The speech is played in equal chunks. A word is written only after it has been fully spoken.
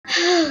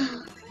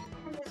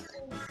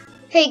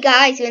Hey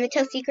guys, you wanna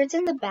tell secrets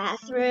in the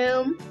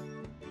bathroom?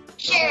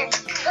 Sure.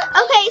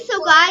 Okay,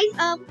 so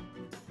guys,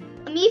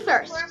 me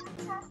first.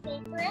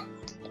 Did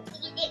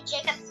you get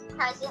Jacob's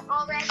present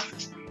already?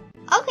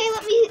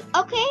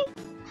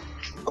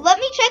 Let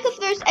me check if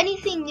there's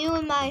anything new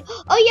in my.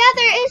 Oh yeah,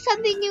 there is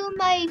something new in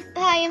my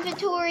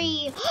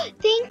inventory.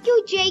 Thank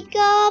you,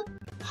 Jacob.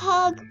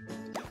 Hug.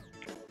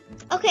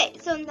 Okay,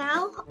 so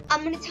now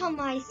I'm gonna tell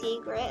my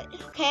secret.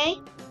 Okay.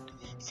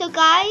 So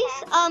guys,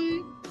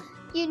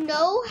 you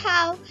know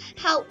how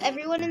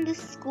everyone in the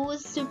school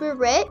is super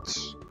rich?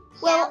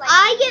 Well, Yeah,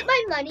 I get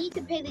my money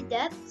to pay the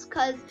debts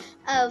because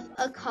of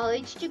a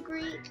college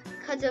degree,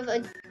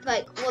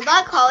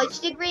 not college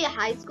degree, a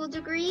high school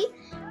degree,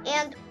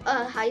 and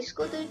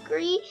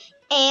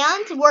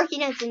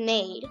working as a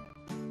maid.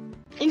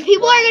 And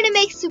people are gonna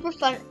make super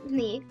fun of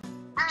me.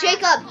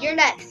 Jacob, you're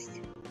next.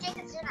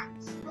 Jacob's you're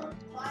next.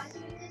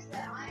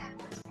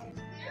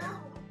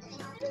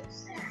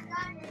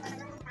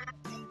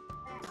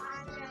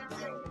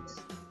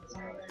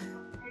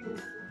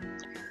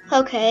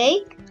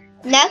 Okay.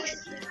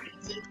 Next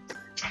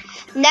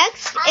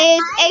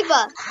is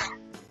Ava.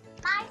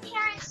 My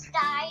parents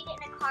died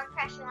in a car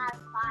crash when I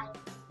was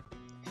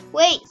 5.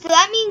 Wait, so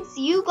that means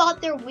you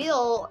got their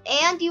will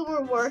and you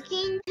were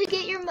working to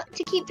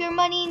keep your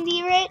money and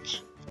be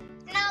rich?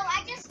 No,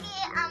 I just get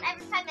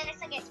every 5 minutes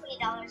I get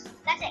 $20.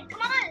 That's it.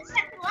 Come on, it's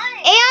time for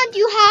lunch. And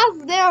you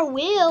have their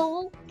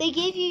will. They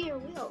gave you your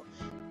will.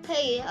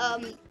 Hey,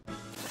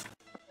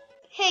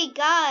 hey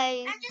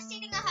guys. I'm just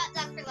eating a hot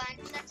dog for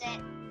lunch. That's it.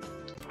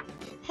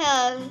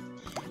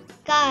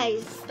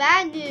 Guys,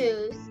 bad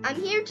news. I'm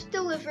here to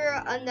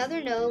deliver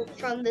another note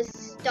from the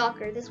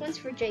stalker. This one's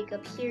for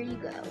Jacob. Here you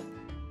go.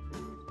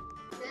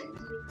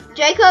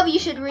 Jacob, you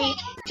should read.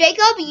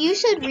 Jacob, you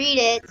should read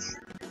it.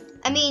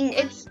 I mean,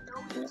 it's.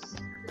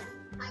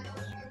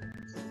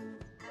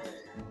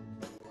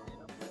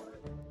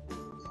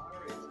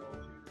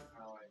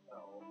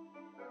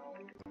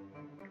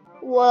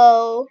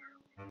 Whoa.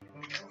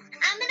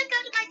 I'm gonna go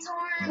to my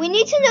dorm. We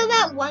need to know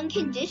that one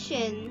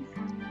condition.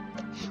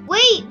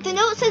 Wait, the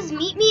note says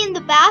meet me in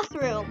the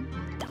bathroom.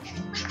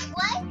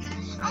 What?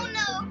 Oh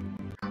no.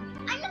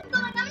 I'm not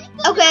going. I'm gonna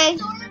go Okay.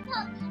 to my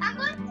dorm and I'm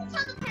going to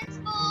tell the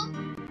principal.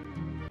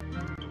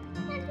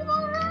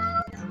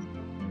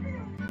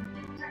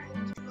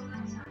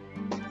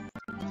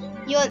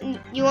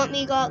 You want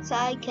me to go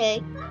outside?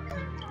 Okay.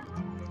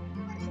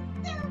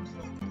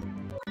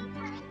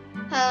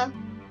 Huh?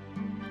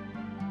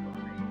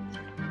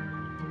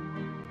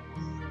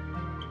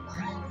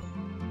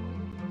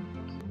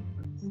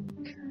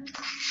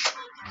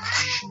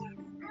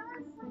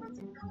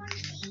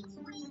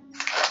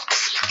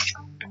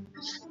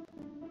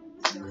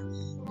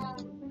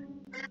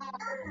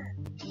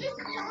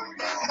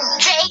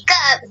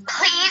 Jacob,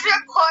 please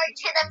report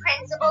to the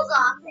principal's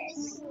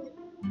office.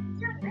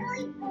 You're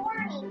really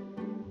boring.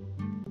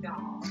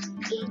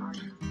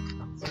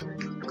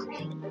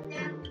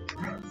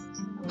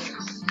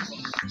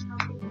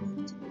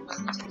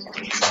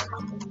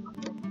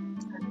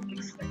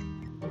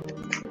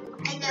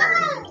 I know.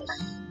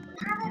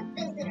 Have a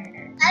visitor.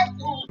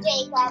 Okay,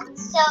 Jacob.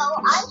 So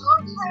I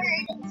have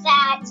heard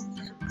that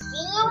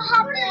you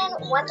have been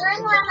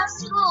wandering around the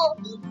school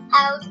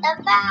out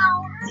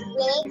about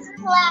grades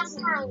last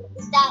time.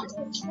 Is that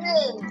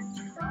true?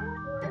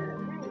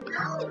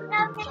 No,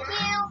 thank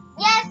you.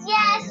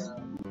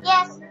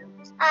 Yes.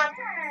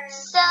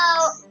 So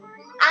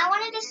I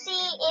wanted to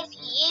see if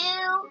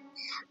you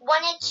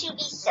wanted to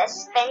be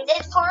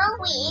suspended for a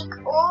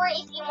week or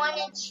if you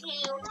wanted to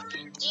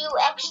do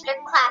extra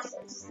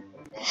classes.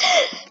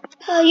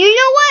 You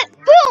know what?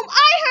 Boom!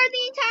 I heard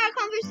the entire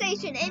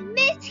conversation and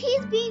Miss,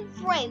 he's being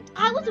framed.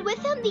 I was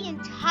with him the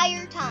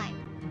entire time.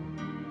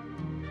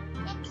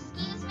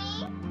 Excuse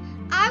me?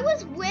 I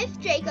was with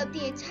Jacob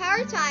the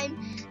entire time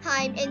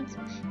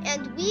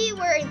and we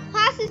were in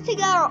classes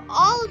together,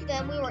 all of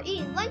them. We were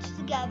eating lunch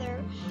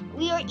together.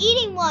 We were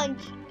eating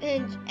lunch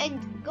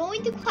and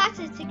going to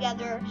classes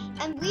together.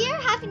 And we are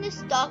having a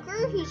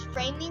stalker who's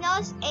framing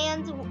us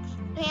and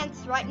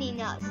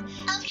threatening us.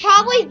 Okay,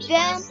 Probably let me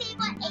them. go see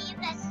what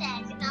Ava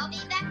says, and I'll be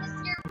back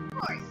with your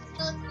report.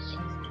 Both of you.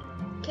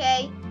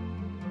 Okay.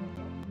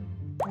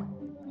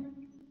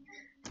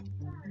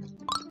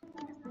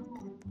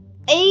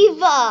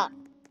 Ava!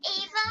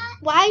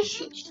 Why is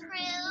she?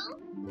 True?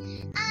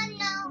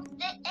 No,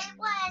 it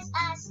was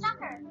a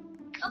stalker.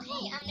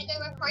 Okay, I'm gonna go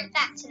report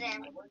back to them.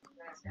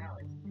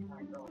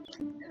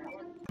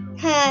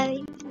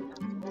 Hey.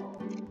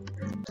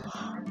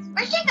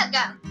 Where'd Jacob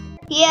go?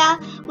 Yeah,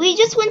 we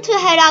just went to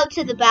head out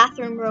to the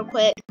bathroom real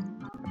quick.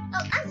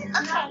 Oh, okay.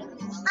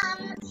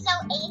 So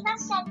Ava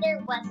said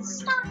there was a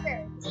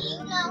stalker. Do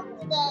you know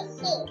who that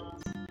is?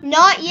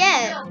 Not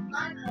yet.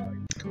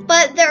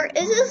 But there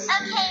is this.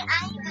 Okay,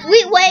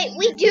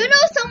 We do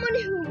know someone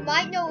who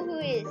might know who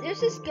it is. There's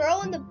this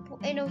girl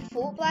in a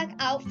full black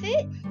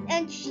outfit,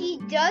 and she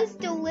does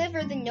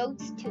deliver the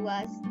notes to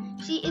us.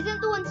 She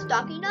isn't the one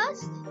stalking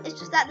us. It's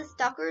just that the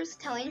stalker is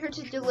telling her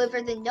to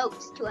deliver the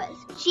notes to us.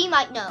 She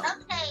might know.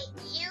 Okay,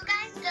 you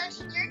guys go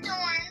to your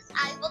dorms.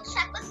 I will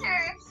check with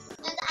her,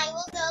 and I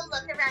will go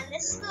look around the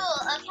school,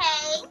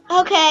 okay?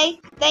 Okay,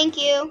 thank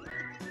you.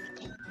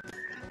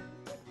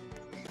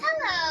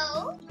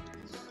 Hello.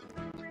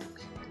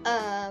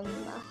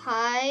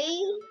 Hi?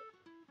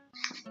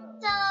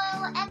 So,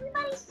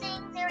 everybody's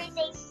saying there is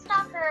a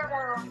stalker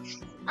around.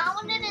 I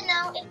wanted to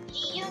know do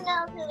you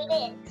know who it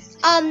is?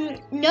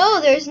 No,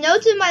 there's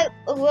notes in my,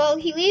 well,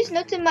 he leaves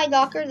notes in my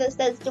locker that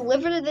says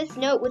deliver this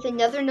note with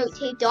another note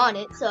taped on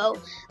it, so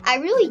I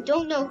really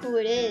don't know who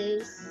it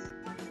is.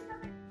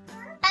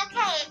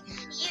 Okay,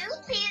 you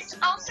please,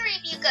 all three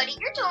of you, go to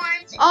your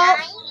dorms, and All-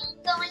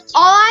 I'm going to...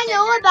 All I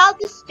know about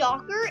the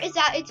stalker is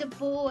that it's a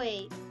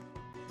boy.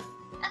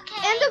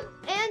 Okay.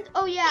 And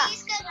oh yeah.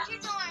 Please go to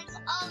your dorms,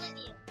 all of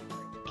you.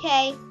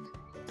 Okay.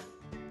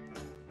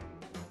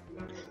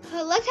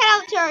 Let's head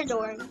out to our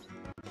dorm.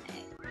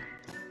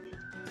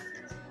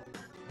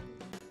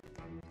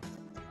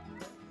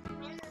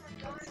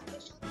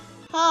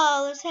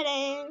 Oh, let's head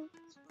in.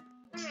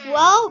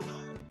 Well,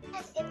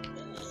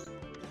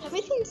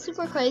 everything's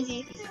super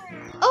crazy.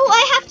 Oh,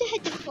 I have to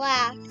head to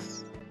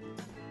class.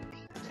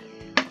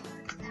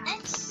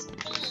 Let's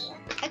see.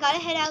 I gotta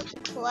head out to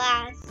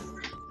class.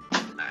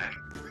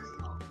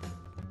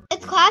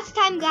 It's class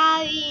time,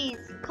 guys.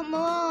 Come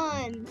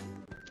on.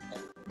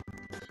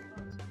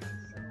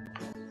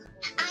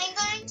 I'm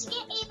going to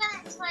get Ava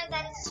until I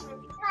get to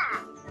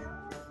class.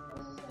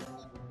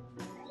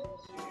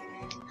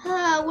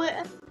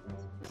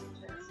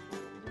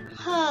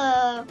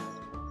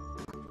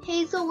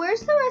 Hazel,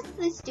 where's the rest of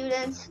the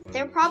students?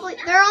 They're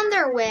on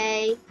their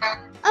way.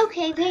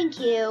 Okay, thank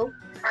you.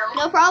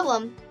 No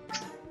problem.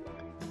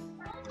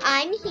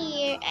 I'm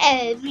here,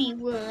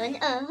 everyone.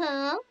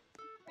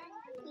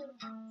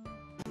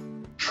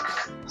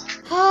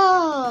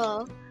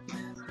 Oh.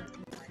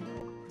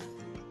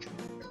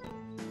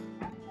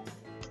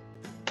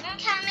 I'm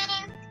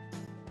coming.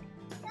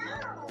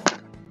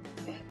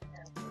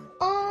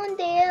 On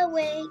their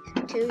way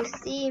to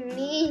see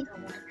me.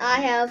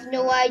 I have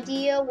no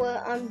idea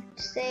what I'm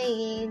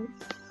saying.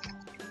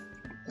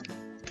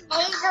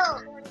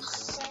 Hazel.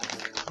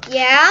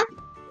 Yeah?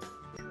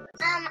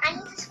 I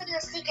need to show you a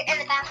secret in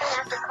the bathroom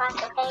after class,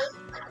 okay?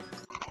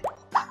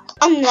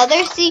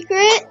 Another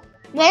secret?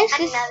 What is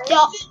this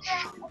stuff?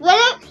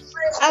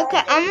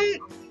 Okay,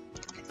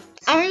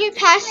 I'm gonna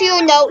pass you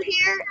a note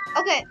here.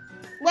 Okay,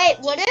 wait, I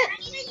need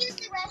to use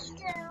the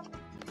restroom.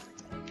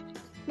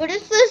 what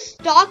if the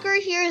stalker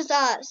hears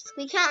us?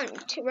 We can't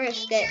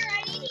risk it. Teacher,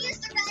 I need to use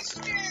the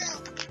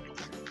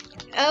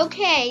restroom.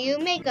 Okay, you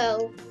may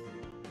go.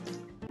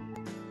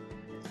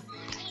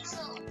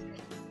 Hazel.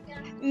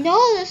 No,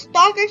 the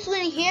stalker's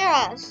gonna hear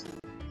us.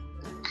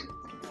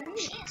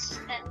 Yes.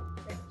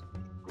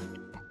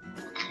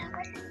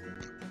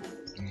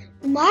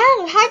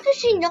 Wow, how does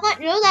she not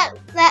know that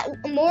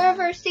more of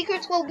her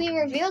secrets will be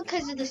revealed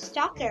because of the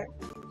stalker?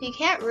 You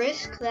can't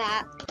risk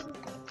that.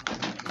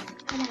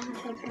 I don't have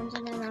headphones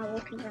and I'm not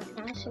working right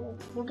now, so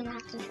we're gonna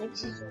have to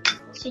fix it.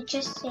 So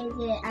just say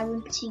that I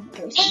went to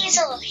go see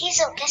Hazel,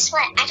 guess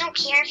what? I don't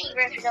care if he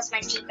reveals my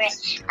secret.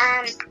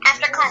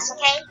 After class,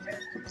 okay?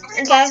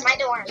 After class, my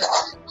dorm.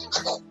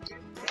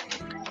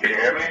 Can you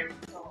hear me?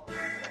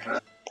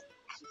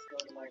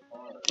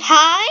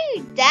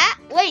 Hi, Dad.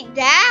 Wait,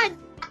 Dad.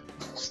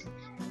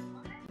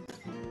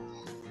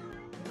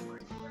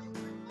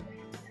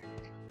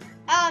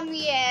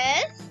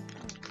 Yes.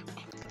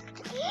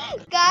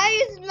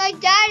 Guys, my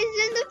dad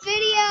is in the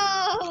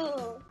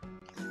video.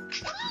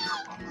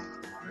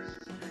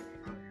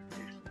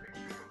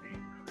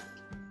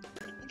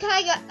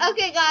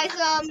 Okay, guys,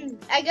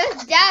 I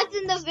guess Dad's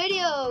in the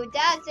video.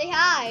 Dad, say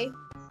hi.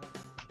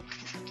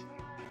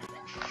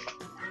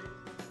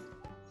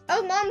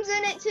 Oh, Mom's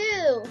in it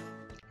too.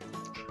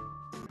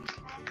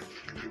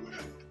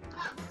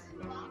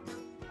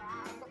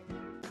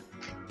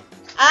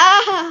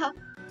 Ah.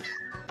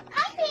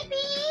 Hi,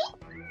 baby.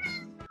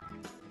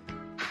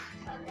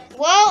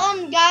 Well,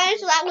 guys,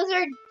 that was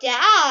our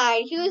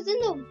dad. He was in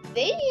the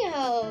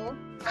video.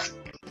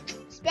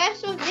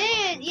 Special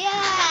vid,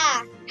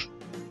 yeah.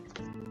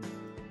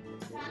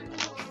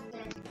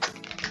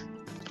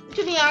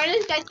 To be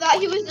honest, I thought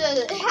he was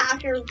a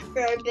hacker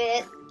for a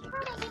bit.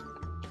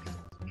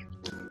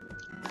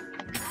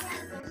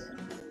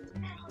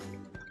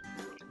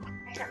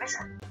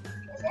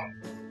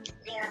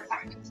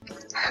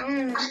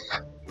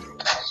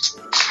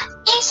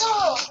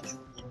 Hazel!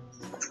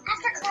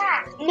 After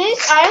class. Miss,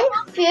 I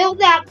don't feel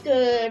that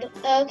good.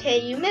 Okay,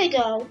 you may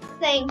go.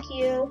 Thank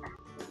you.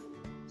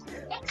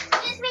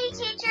 Excuse me,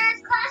 teacher.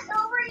 Is class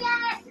over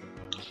yet?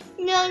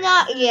 No,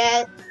 not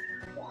yet.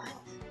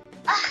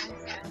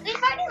 We've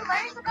already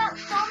learned about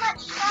so much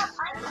stuff.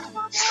 I don't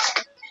know that.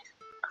 It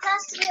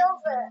has to be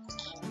over.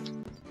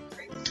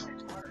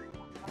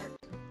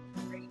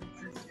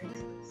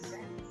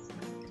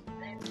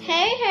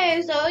 Hey,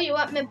 Hazel, you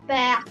want me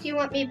back? You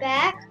want me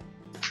back?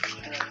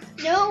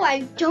 No,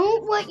 I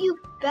don't want you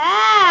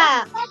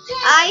back.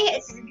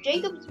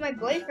 Jacob's my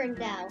boyfriend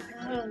now.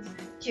 Oh,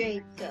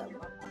 Jacob.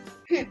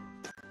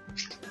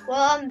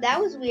 Well, that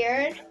was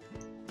weird.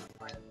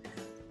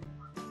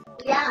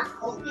 Yeah,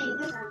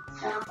 okay.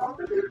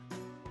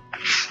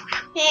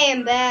 Hey,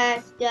 I'm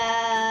back,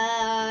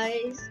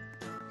 guys.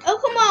 Oh,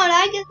 come on,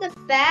 I get the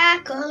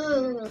back.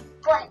 Oh.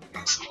 What?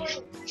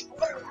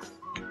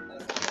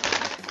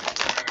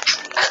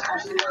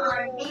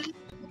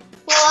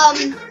 Well,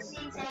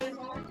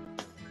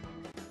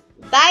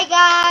 bye,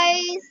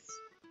 guys.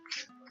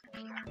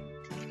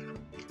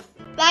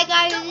 Bye,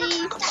 guys.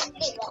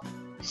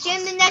 See you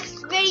in the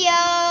next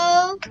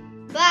video.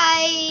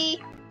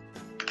 Bye.